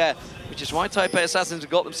side there, which is why Taipei Assassins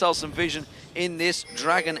have got themselves some vision in this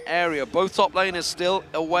Dragon area. Both top laners still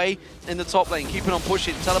away in the top lane, keeping on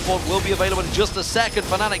pushing. Teleport will be available in just a second.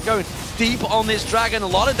 Fnatic going deep on this Dragon. A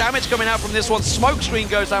lot of damage coming out from this one. Smoke screen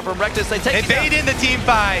goes down from Rekkles. They bait in the team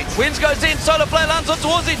fight. Wins goes in. Solar Flare lands on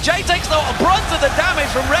towards it. Jay takes the brunt of the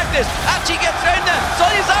damage from Rekkles. Achie gets in there.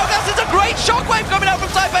 Sonya's outcast. It's a great shockwave coming out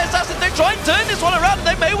from Taipei Assassins. They try and turn this one around, and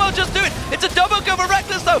they may well just do it. It's a double kill for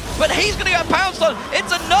Rekkles, though, but he's going to get pounced on.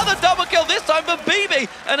 It's another double kill, this time for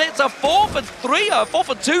bebe, and it's a 4 for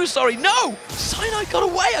 2, sorry. No! Cyanide got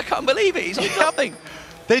away. I can't believe it. He's on nothing.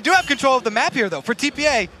 They do have control of the map here, though. For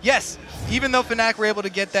TPA, yes, even though Fnatic were able to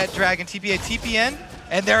get that Dragon, TPA TPN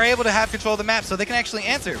and they're able to have control of the map, so they can actually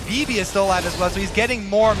answer. bebe is still alive as well, so he's getting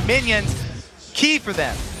more minions. Key for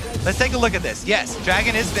them. Let's take a look at this. Yes,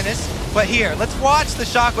 Dragon is finished, but here, let's watch the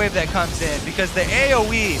shockwave that comes in, because the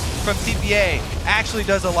AoE from TPA actually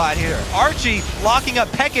does a lot here. Achie locking up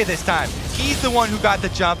Peke this time. He's the one who got the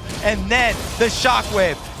jump, and then the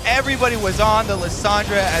shockwave. Everybody was on the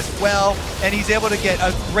Lissandra as well, and he's able to get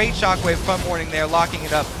a great shockwave from Morning there, locking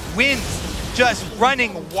it up. Wins just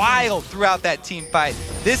running wild throughout that team fight.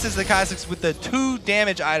 This is the Kha'Zix with the 2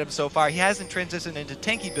 damage items so far. He hasn't transitioned into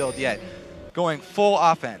tanky build yet, going full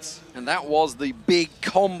offense. And that was the big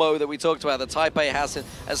combo that we talked about, the Taipei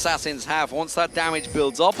Assassins have. Once that damage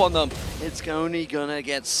builds up on them, it's only gonna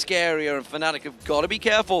get scarier, and Fnatic have got to be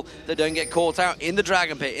careful they don't get caught out in the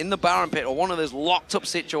Dragon Pit, in the Baron Pit, or one of those locked up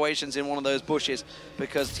situations in one of those bushes,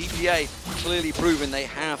 because TPA clearly proven they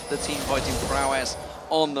have the team fighting prowess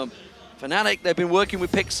on them. Fnatic, they've been working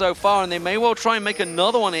with picks so far, and they may well try and make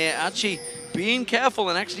another one here. Achie being careful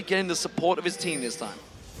and actually getting the support of his team this time.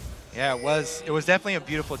 Yeah, it was definitely a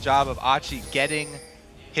beautiful job of Achie getting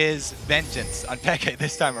his vengeance on Peke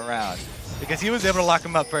this time around, because he was able to lock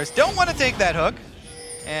him up first. Don't want to take that hook,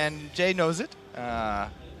 and Jay knows it.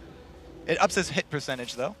 It ups his hit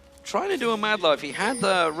percentage, though. Trying to do a mad life. He had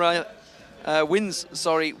the wins,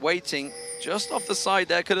 waiting just off the side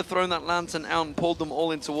there. Could have thrown that lantern out and pulled them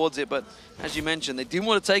all in towards it, but as you mentioned, they didn't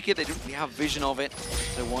want to take it. They didn't really have vision of it,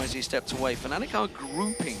 so wisely stepped away. Fnatic are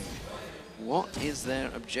grouping. What is their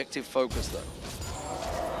objective focus, though?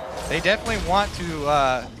 They definitely want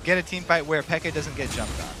to get a team fight where Peke doesn't get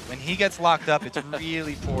jumped on. When he gets locked up, it's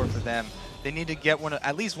really poor for them. They need to get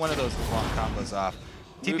at least one of those long combos off.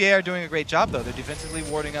 TPA are doing a great job, though. They're defensively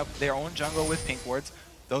warding up their own jungle with pink wards.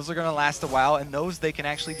 Those are going to last a while, and those they can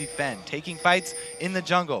actually defend. Taking fights in the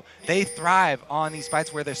jungle. They thrive on these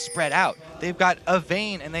fights where they're spread out. They've got a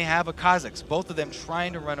Vayne and they have a Kha'Zix. Both of them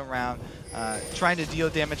trying to run around, trying to deal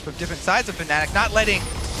damage from different sides of Fnatic, not letting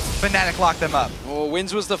Fnatic lock them up. Oh,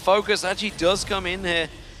 Wins was the focus. Actually does come in here.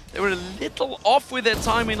 They were a little off with their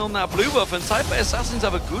timing on that blue buff, and Taipei Assassins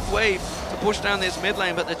have a good wave to push down this mid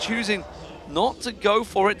lane, but they're choosing not to go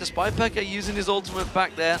for it, despite Peke using his ultimate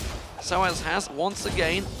back there. sOAZ has once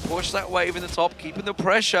again pushed that wave in the top, keeping the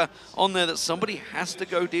pressure on there that somebody has to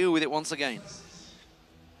go deal with it once again.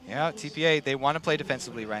 Yeah, TPA, they want to play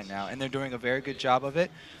defensively right now, and they're doing a very good job of it,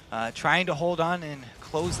 trying to hold on and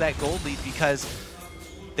close that gold lead, because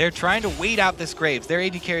they're trying to wait out this Graves. Their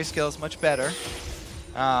AD carry skill is much better,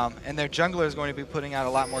 and their jungler is going to be putting out a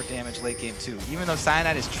lot more damage late game too. Even though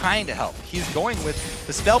Cyanide is trying to help, he's going with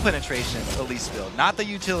the spell penetration Elise build, not the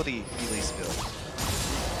utility Elise build.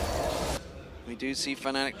 We do see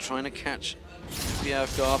Fnatic trying to catch TPA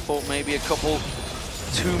off guard. Thought maybe a couple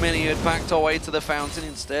too many had backed away to the fountain.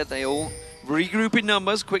 Instead, they all regroup in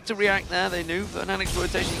numbers, quick to react there. They knew Fnatic's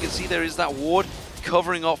rotation. You can see there is that ward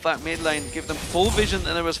covering off that mid lane, give them full vision,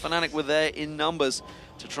 and there was Fnatic were there in numbers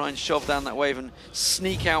to try and shove down that wave and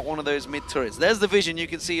sneak out one of those mid turrets. There's the vision. You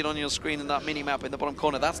can see it on your screen in that mini map in the bottom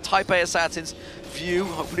corner. That's Taipei Assassin's view.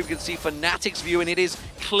 Hopefully we can see Fnatic's view, and it is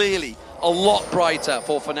clearly a lot brighter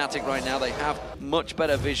for Fnatic right now. They have much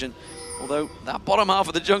better vision, although that bottom half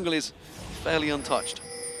of the jungle is fairly untouched.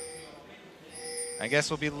 I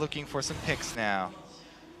guess we'll be looking for some picks now,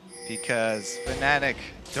 because Fnatic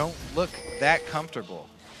don't look that comfortable.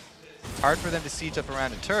 Hard for them to siege up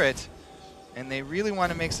around a turret, and they really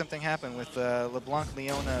want to make something happen with LeBlanc,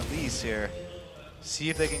 Leona, Elise here.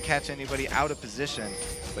 See if they can catch anybody out of position,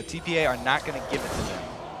 but TPA are not going to give it to them.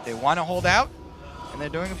 They want to hold out, and they're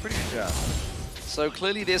doing a pretty good job. So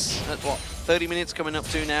clearly this, at what, 30 minutes coming up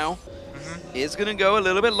to now, is going to go a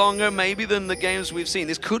little bit longer maybe than the games we've seen.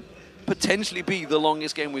 This could potentially be the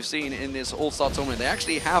longest game we've seen in this All-Star tournament. They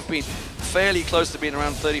actually have been fairly close to being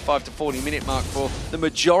around 35 to 40 minute mark for the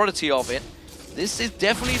majority of it. This is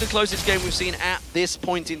definitely the closest game we've seen at this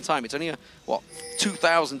point in time. It's only a, what,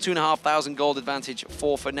 2,500 gold advantage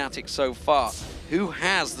for Fnatic so far. Who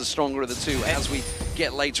has the stronger of the two as we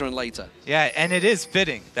get later and later? Yeah, and it is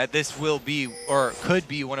fitting that this will be, or could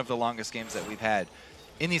be, one of the longest games that we've had.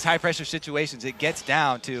 In these high-pressure situations, it gets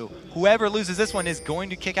down to whoever loses this one is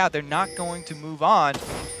going to kick out. They're not going to move on.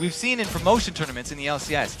 We've seen in promotion tournaments in the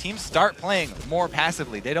LCS, teams start playing more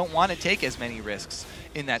passively. They don't want to take as many risks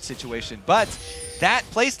in that situation. But that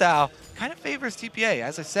playstyle kind of favors TPA.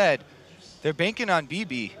 As I said, they're banking on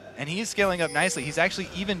bebe, and he is scaling up nicely. He's actually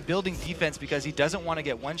even building defense because he doesn't want to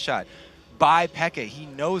get one-shot by Peke. He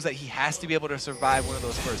knows that he has to be able to survive one of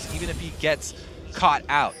those first, even if he gets caught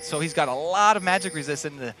out. So he's got a lot of magic resist,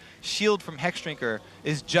 and the shield from Hexdrinker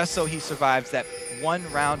is just so he survives that one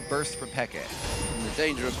round burst from Peke. And the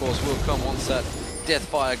danger, of course, will come once that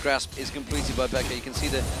Deathfire grasp is completed by Peke. You can see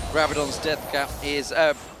the Rabadon's death cap is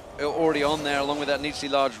already on there along with that neatly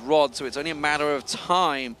large rod, so it's only a matter of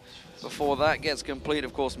time before that gets complete.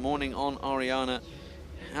 Of course, Morning on Orianna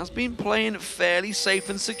has been playing fairly safe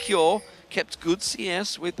and secure, kept good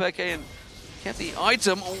CS with Peke and kept the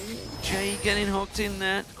item. Oh, Jay getting hooked in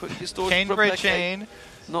there. Quick distortion Chain from for a Peke. chain.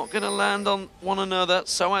 Not going to land on one another.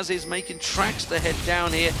 sOAZ is making tracks to head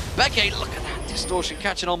down here. Peke, look at that distortion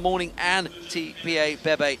catching on Morning and TPA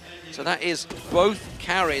Bebe. So that is both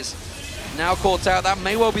carries now caught out. That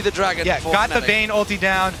may well be the dragon. Yeah, got Fnatic. the Vayne ulti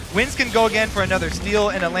down. Wins can go again for another steal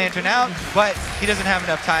and a lantern out, but he doesn't have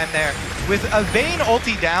enough time there. With a Vayne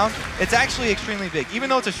ulti down, it's actually extremely big. Even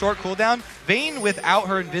though it's a short cooldown, Vayne without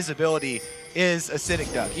her invisibility is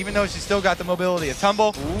acidic duck, even though she's still got the mobility of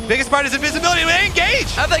tumble. Ooh. Biggest part is invisibility. They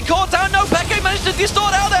engage. Have they caught down? No, Peke managed to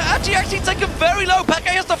distort out there. Achie actually taken very low.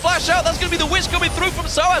 Peke has to flash out. That's going to be the wish coming through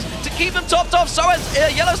from sOAZ to keep them topped off. sOAZ,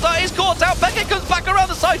 YellOwStaR is caught out. Peke comes back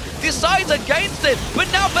around the side, decides against it.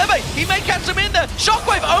 But now Bebe, he may catch him in there.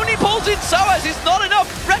 Shockwave only pulls in sOAZ. It's not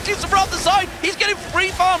enough. Rekkles from the side. He's getting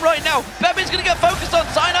free farm right now. Bebe's going to get focused on.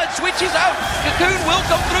 Cyanide switches out. Cocoon will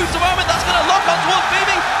come through to moment. That's going to lock on towards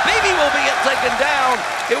bebe. bebe will be taken down.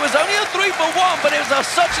 It was only a 3-for-1, but it was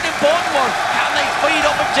such an important one. Can they feed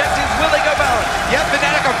off objectives? Will they go Baron? Yep,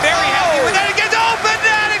 Fnatic are very happy with that against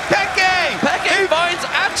Fnatic. Peke! Peke finds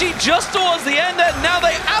Achie just towards the end there. Now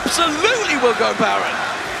they absolutely will go Baron.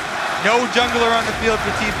 No jungler on the field for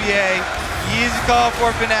TPA. Easy call for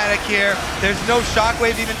Fnatic here. There's no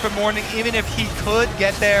shockwave even for Morning, even if he could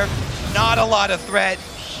get there. Not a lot of threat.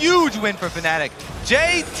 Huge win for Fnatic.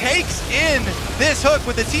 Jay takes in this hook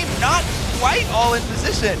with the team not quite all in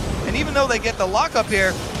position. And even though they get the lockup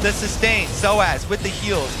here, the sustain, sOAZ with the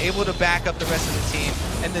heals, able to back up the rest of the team.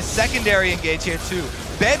 And the secondary engage here too.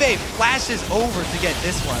 Bebe flashes over to get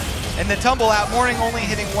this one. And the tumble out, Morning only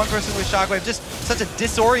hitting one person with shockwave. Just such a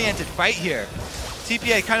disoriented fight here.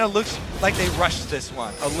 TPA kind of looks like they rushed this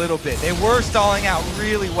one a little bit. They were stalling out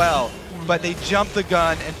really well, but they jumped the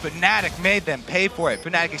gun and Fnatic made them pay for it.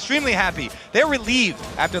 Fnatic extremely happy. They're relieved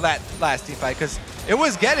after that last team fight because it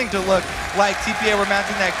was getting to look like TPA were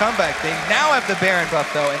mounting that comeback. They now have the Baron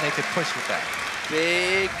buff though, and they could push with that.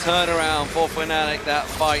 Big turnaround for Fnatic, that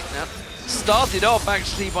fight. Now, started off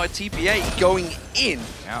actually by TPA going in.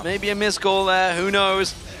 Yeah. Maybe a miscall there, who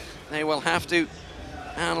knows? They will have to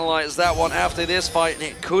analyze that one after this fight, and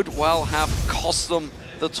it could well have cost them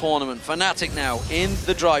the tournament. Fnatic now in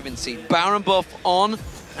the driving seat. Baron buff on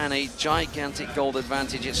and a gigantic gold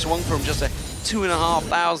advantage. It swung from just a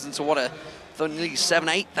 2,500 to what a nearly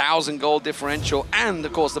 8,000 gold differential, and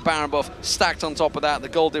of course the Baron buff stacked on top of that, the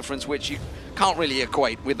gold difference, which you can't really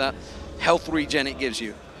equate with that health regen it gives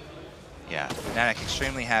you. Yeah, Fnatic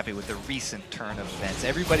extremely happy with the recent turn of events.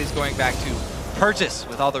 Everybody's going back to purchase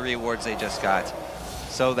with all the rewards they just got,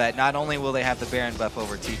 so that not only will they have the Baron buff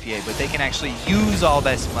over TPA, but they can actually use all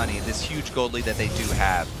this money, this huge gold lead that they do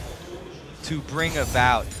have, to bring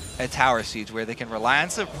about a tower siege where they can rely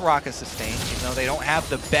on some Paraka sustain, even though they don't have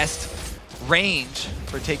the best range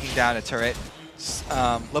for taking down a turret.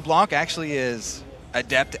 LeBlanc actually is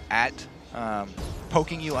adept at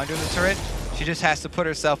poking you under the turret. She just has to put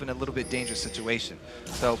herself in a little bit dangerous situation.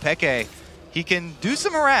 So Peke, he can do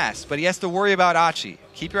some harass, but he has to worry about Achie.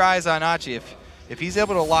 Keep your eyes on Achie. If he's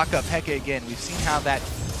able to lock up Peke again, we've seen how that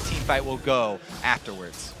team fight will go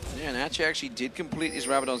afterwards. Yeah, and Achie actually did complete his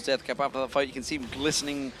Rabadon's death cap after that fight. You can see him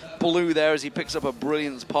glistening blue there as he picks up a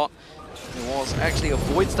brilliant spot. There was actually a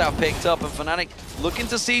Void Staff picked up, and Fnatic looking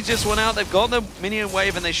to siege this one out. They've got the minion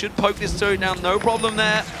wave, and they should poke this turret down. No problem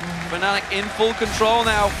there. Fnatic in full control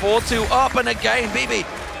now. 4-2 up, and again, bebe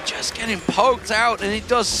just getting poked out, and it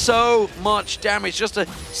does so much damage. Just a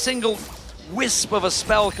single wisp of a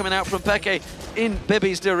spell coming out from Peke in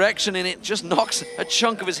bebe's direction, and it just knocks a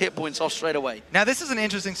chunk of his hit points off straight away. Now this is an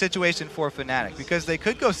interesting situation for Fnatic because they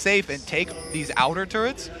could go safe and take these outer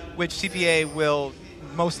turrets, which TPA will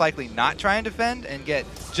most likely not try and defend and get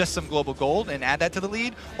just some global gold and add that to the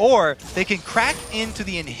lead, or they can crack into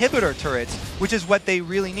the inhibitor turrets, which is what they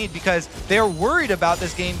really need because they're worried about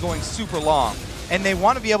this game going super long and they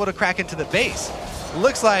want to be able to crack into the base.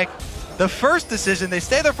 Looks like the first decision, they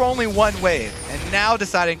stay there for only one wave, and now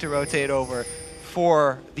deciding to rotate over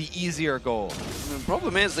for the easier goal. The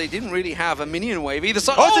problem is they didn't really have a minion wave either.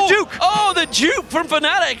 So, oh, it's a juke! Oh, the juke from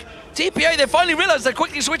Fnatic! TPA, they finally realized they're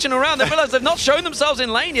quickly switching around. They realized they've not shown themselves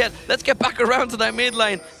in lane yet. Let's get back around to that mid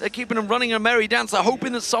lane. They're keeping them running a merry dance. They're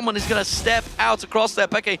hoping that someone is going to step out across there.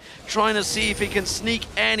 Peke trying to see if he can sneak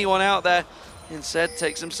anyone out there. Instead,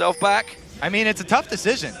 takes himself back. I mean, it's a tough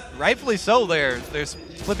decision. Rightfully so, they're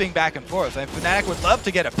flipping back and forth. And Fnatic would love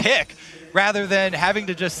to get a pick rather than having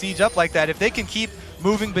to just siege up like that. If they can keep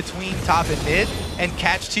moving between top and mid and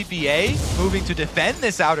catch TPA moving to defend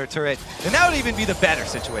this outer turret, then that would even be the better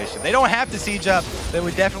situation. They don't have to siege up. They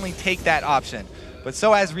would definitely take that option. But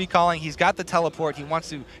sOAZ recalling, he's got the teleport. He wants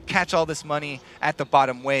to catch all this money at the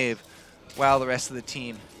bottom wave while the rest of the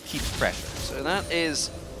team keeps pressure. So that is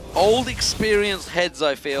old experienced heads,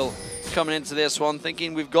 I feel, coming into this one,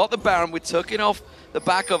 thinking we've got the Baron, we took it off the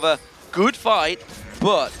back of a good fight,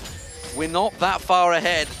 but we're not that far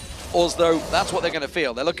ahead, as though that's what they're going to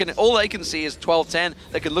feel. They're looking at, all they can see is 12-10.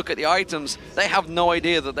 They can look at the items. They have no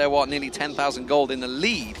idea that they're, what, nearly 10,000 gold in the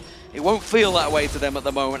lead. It won't feel that way to them at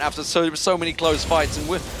the moment after so many close fights.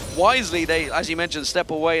 And wisely, they, as you mentioned,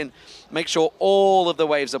 step away and make sure all of the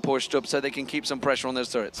waves are pushed up so they can keep some pressure on those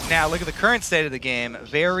turrets. Now, look at the current state of the game.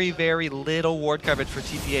 Very, very little ward coverage for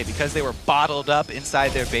TPA because they were bottled up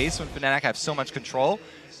inside their base when Fnatic have so much control.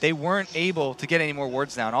 They weren't able to get any more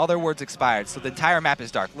wards down. All their wards expired, so the entire map is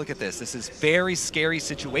dark. Look at this. This is a very scary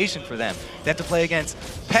situation for them. They have to play against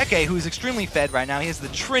xPeke, who is extremely fed right now. He has the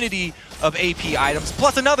trinity of AP items,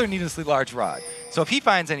 plus another needlessly large rod. So if he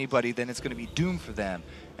finds anybody, then it's going to be doom for them.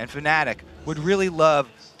 And Fnatic would really love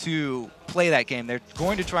to play that game. They're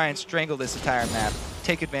going to try and strangle this entire map,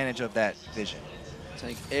 take advantage of that vision.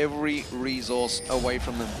 Take every resource away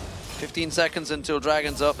from them. 15 seconds until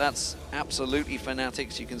Dragon's up. That's absolutely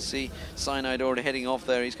Fnatic's. You can see Cyanide already heading off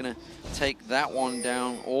there. He's going to take that one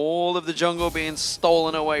down. All of the jungle being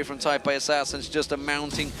stolen away from Taipei Assassins, just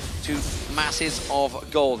amounting to masses of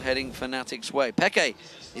gold heading Fnatic's way. xPeke,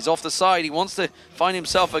 he's off the side. He wants to find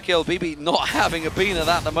himself a kill. bebe not having a bean of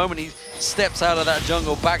that at the moment. He steps out of that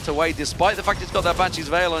jungle, backed away, despite the fact he's got that Banshee's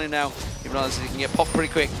Veil on him now. He realizes he can get popped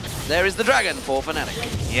pretty quick. There is the Dragon for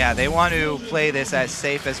Fnatic. Yeah, they want to play this as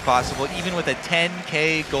safe as possible, even with a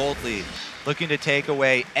 10K gold lead. Looking to take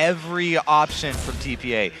away every option from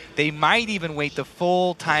TPA. They might even wait the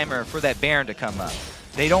full timer for that Baron to come up.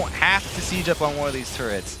 They don't have to siege up on one of these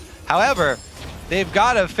turrets. However, they've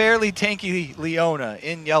got a fairly tanky Leona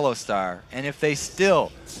in YellOwStaR, and if they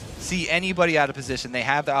still see anybody out of position, they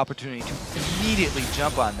have the opportunity to immediately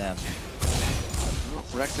jump on them.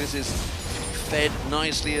 Rekkles is fed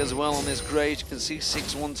nicely as well on this grade. You can see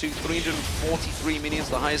 612, 343 minions,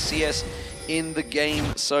 the highest CS in the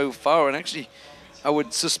game so far. And actually, I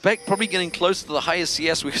would suspect probably getting close to the highest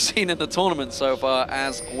CS we've seen in the tournament so far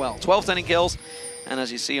as well. 12 kills, and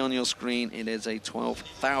as you see on your screen, it is a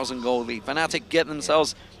 12,000 gold lead. Fnatic get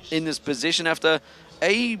themselves in this position after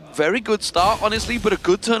a very good start, honestly, but a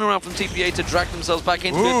good turnaround from TPA to drag themselves back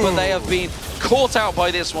into it. But they have been caught out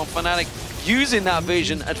by this one. Fnatic using that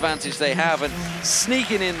vision advantage they have and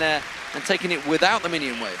sneaking in there and taking it without the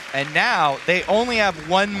minion wave. And now they only have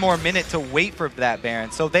 1 more minute to wait for that Baron,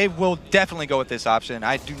 so they will definitely go with this option.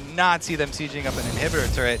 I do not see them sieging up an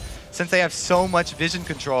inhibitor turret. Since they have so much vision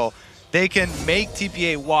control, they can make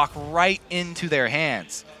TPA walk right into their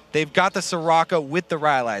hands. They've got the Soraka with the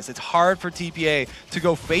Rekkles. It's hard for TPA to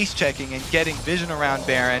go face checking and getting vision around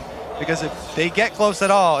Baron, because if they get close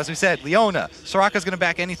at all, as we said, Leona, Soraka's going to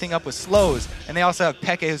back anything up with slows, and they also have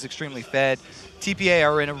xPeke, who's extremely fed. TPA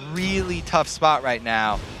are in a really tough spot right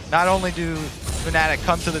now. Not only do Fnatic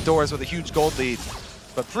come to the doors with a huge gold lead,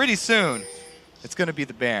 but pretty soon, it's going to be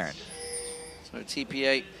the Baron. So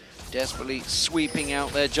TPA desperately sweeping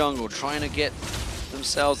out their jungle, trying to get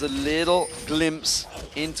themselves a little glimpse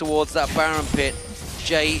in towards that Baron pit.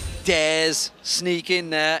 Jay dares sneak in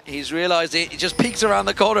there. He's realized it. He just peeks around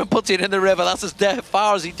the corner and puts it in the river. That's as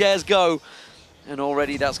far as he dares go. And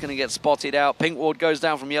already that's going to get spotted out. Pink ward goes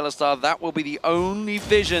down from YellOwStaR. That will be the only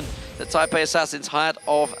vision that Taipei Assassins had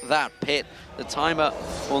of that pit. The timer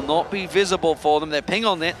will not be visible for them. They're ping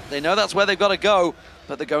on it. They know that's where they've got to go,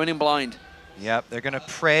 but they're going in blind. Yep, they're going to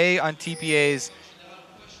prey on TPA's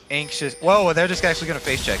anxious... Whoa, they're just actually going to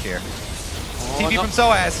face check here. TP from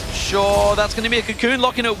sOAZ. Sure, that's going to be a cocoon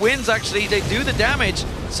locking at wins, actually. They do the damage.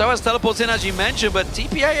 sOAZ teleports in, as you mentioned, but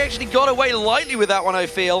TPA actually got away lightly with that one, I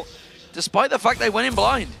feel, despite the fact they went in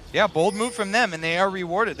blind. Yeah, bold move from them, and they are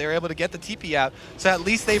rewarded. They were able to get the TP out, so at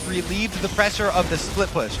least they've relieved the pressure of the split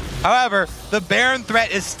push. However, the Baron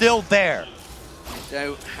threat is still there.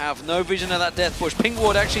 They have no vision of that death push. Pink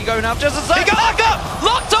ward actually going up just as they go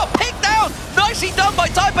locked up, picked down. Nicely done by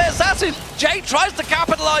Taipei Assassin. Jay tries to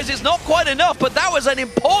capitalize. It's not quite enough, but that was an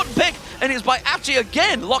important pick, and it's by Achie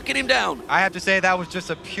again, locking him down. I have to say that was just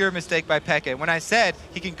a pure mistake by xPeke. When I said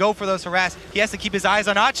he can go for those harass, he has to keep his eyes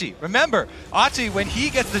on Achie. Remember, Achie, when he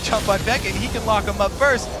gets the jump on xPeke, he can lock him up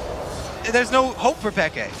first. there's no hope for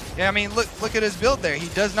Peke. Yeah, I mean, look at his build there. He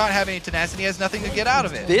does not have any tenacity. He has nothing to get out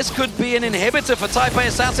of it. This could be an inhibitor for Taipei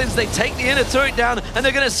Assassins. They take the inner turret down, and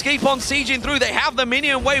they're going to keep on sieging through. They have the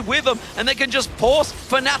minion wave with them, and they can just force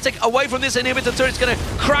Fnatic away from this inhibitor turret. It's going to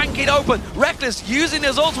crank it open. Rekkles using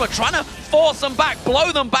his ultimate, trying to force them back,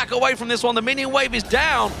 blow them back away from this one. The minion wave is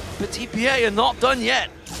down, but TPA are not done yet.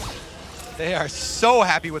 They are so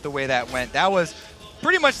happy with the way that went. That was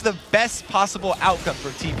pretty much the best possible outcome for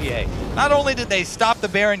TPA. Not only did they stop the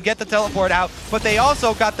Baron, get the teleport out, but they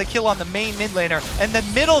also got the kill on the main mid laner, and the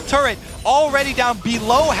middle turret already down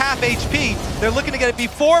below half HP. They're looking to get it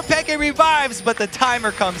before Peke revives, but the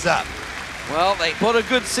timer comes up. Well, they put a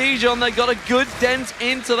good siege on, they got a good dent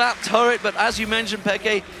into that turret, but as you mentioned,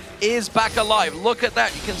 Peke is back alive. Look at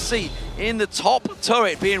that, you can see in the top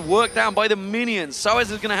turret being worked down by the minions.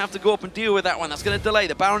 sOAZ is going to have to go up and deal with that one. That's going to delay.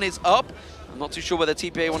 The Baron is up. I'm not too sure whether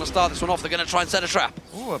TPA want to start this one off. They're going to try and set a trap.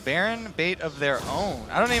 Ooh, a Baron bait of their own.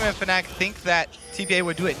 I don't even Fnatic think that TPA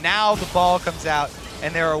would do it. Now the ball comes out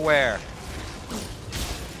and they're aware.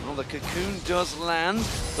 Well, the cocoon does land.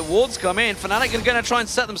 The wards come in. Fnatic are going to try and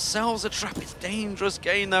set themselves a trap. It's dangerous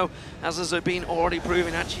game though, as has been already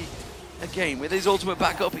proven. Achie, again, with his ultimate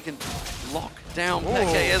back up, he can lock down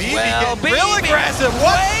Peke as well. Real aggressive.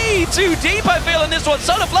 Way too deep, I feel, in this one.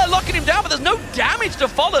 Solar Flare locking him down, but there's no damage to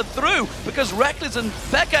follow through because Rekkles and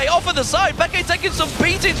Peke off of the side. Peke taking some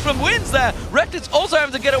beatings from wins there. Rekkles also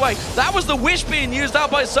having to get away. That was the wish being used out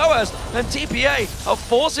by sOAZ, and TPA are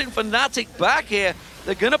forcing Fnatic back here.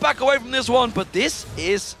 They're going to back away from this one, but this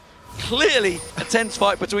is clearly a tense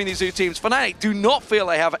fight between these two teams. Fnatic do not feel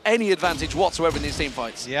they have any advantage whatsoever in these team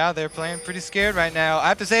fights. Yeah, they're playing pretty scared right now. I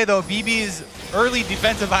have to say, though, bebe's early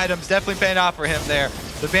defensive items definitely paying off for him there.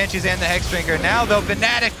 The Banshees and the Hexdrinker. Now, though,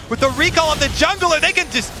 Fnatic, with the recall of the jungler, they can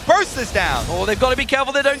disperse this down. Oh, they've got to be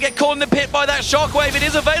careful they don't get caught in the pit by that shockwave. It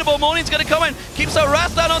is available. Morning's going to come in. Keeps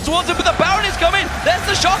sOAZ down on towards him, but the Baron is coming. There's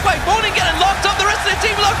the shockwave. Morning getting locked up. The rest of the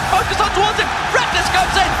team look focused on towards him. Rekkles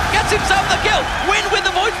comes in, gets himself the kill. Win with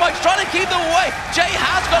the void spikes, trying to keep them away. Jay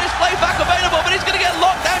has got his play back available, but he's going to get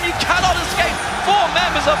locked down. You cannot escape. 4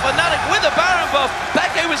 members of Fnatic with the Baron buff.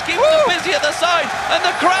 Peke was keeping them busy at the side, and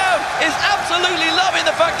the crowd is absolutely loving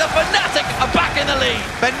the fact that Fnatic are back in the lead.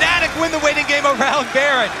 Fnatic win the waiting game around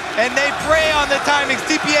Baron, and they prey on the timings.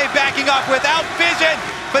 TPA backing off without vision.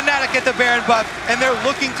 Fnatic get the Baron buff, and they're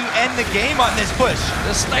looking to end the game on this push.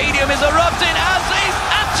 The stadium is erupting as is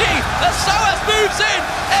Achie. As sOAZ moves in,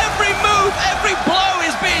 every move, every blow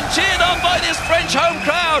is being cheered on by this French home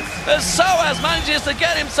crowd. As sOAZ manages to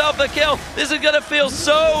get himself the kill, this is going to feel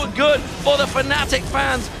so good for the Fnatic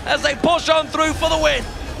fans as they push on through for the win.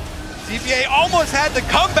 TPA almost had the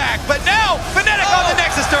comeback, but now Fnatic on the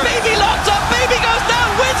Nexus turret. bebe locked up, bebe goes down,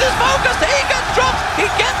 wins his focus, he gets dropped, he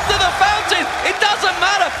gets to the fountain, it doesn't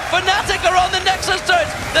matter. Fnatic are on the Nexus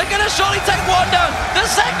turrets, they're going to surely take one down, the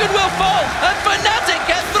second will fall, and Fnatic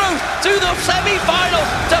get through to the semi-finals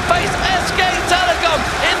to face SK Telecom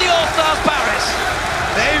in the All-Stars Paris.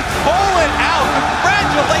 They've fallen out,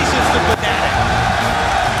 congratulations to Fnatic.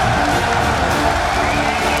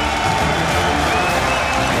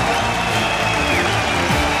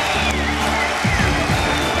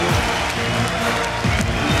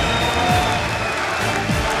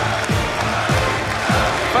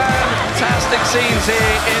 Fantastic scenes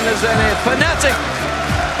here in the Zenith. Fnatic,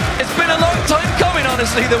 it's been a long time coming,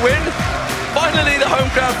 honestly, the win. Finally, the home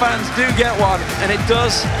crowd fans do get one, and it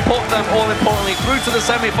does put them, all importantly, through to the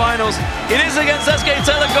semi-finals. It is against SK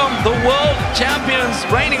Telecom, the world champions,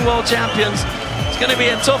 reigning world champions. It's going to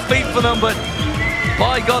be a tough feat for them, but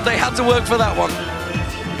by God, they had to work for that one.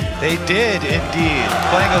 They did, indeed.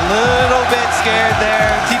 Playing a little bit scared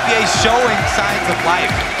there. TPA showing signs of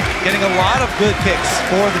life, getting a lot of good picks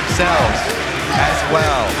for themselves as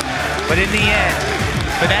well. But in the end,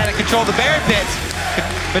 Fnatic control the Baron pits.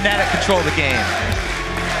 Fnatic control the game.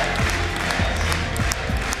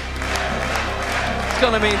 It's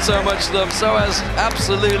going to mean so much to them. sOAZ,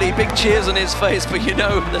 absolutely big cheers on his face, but you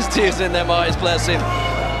know there's tears in their eyes, bless him.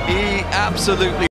 He absolutely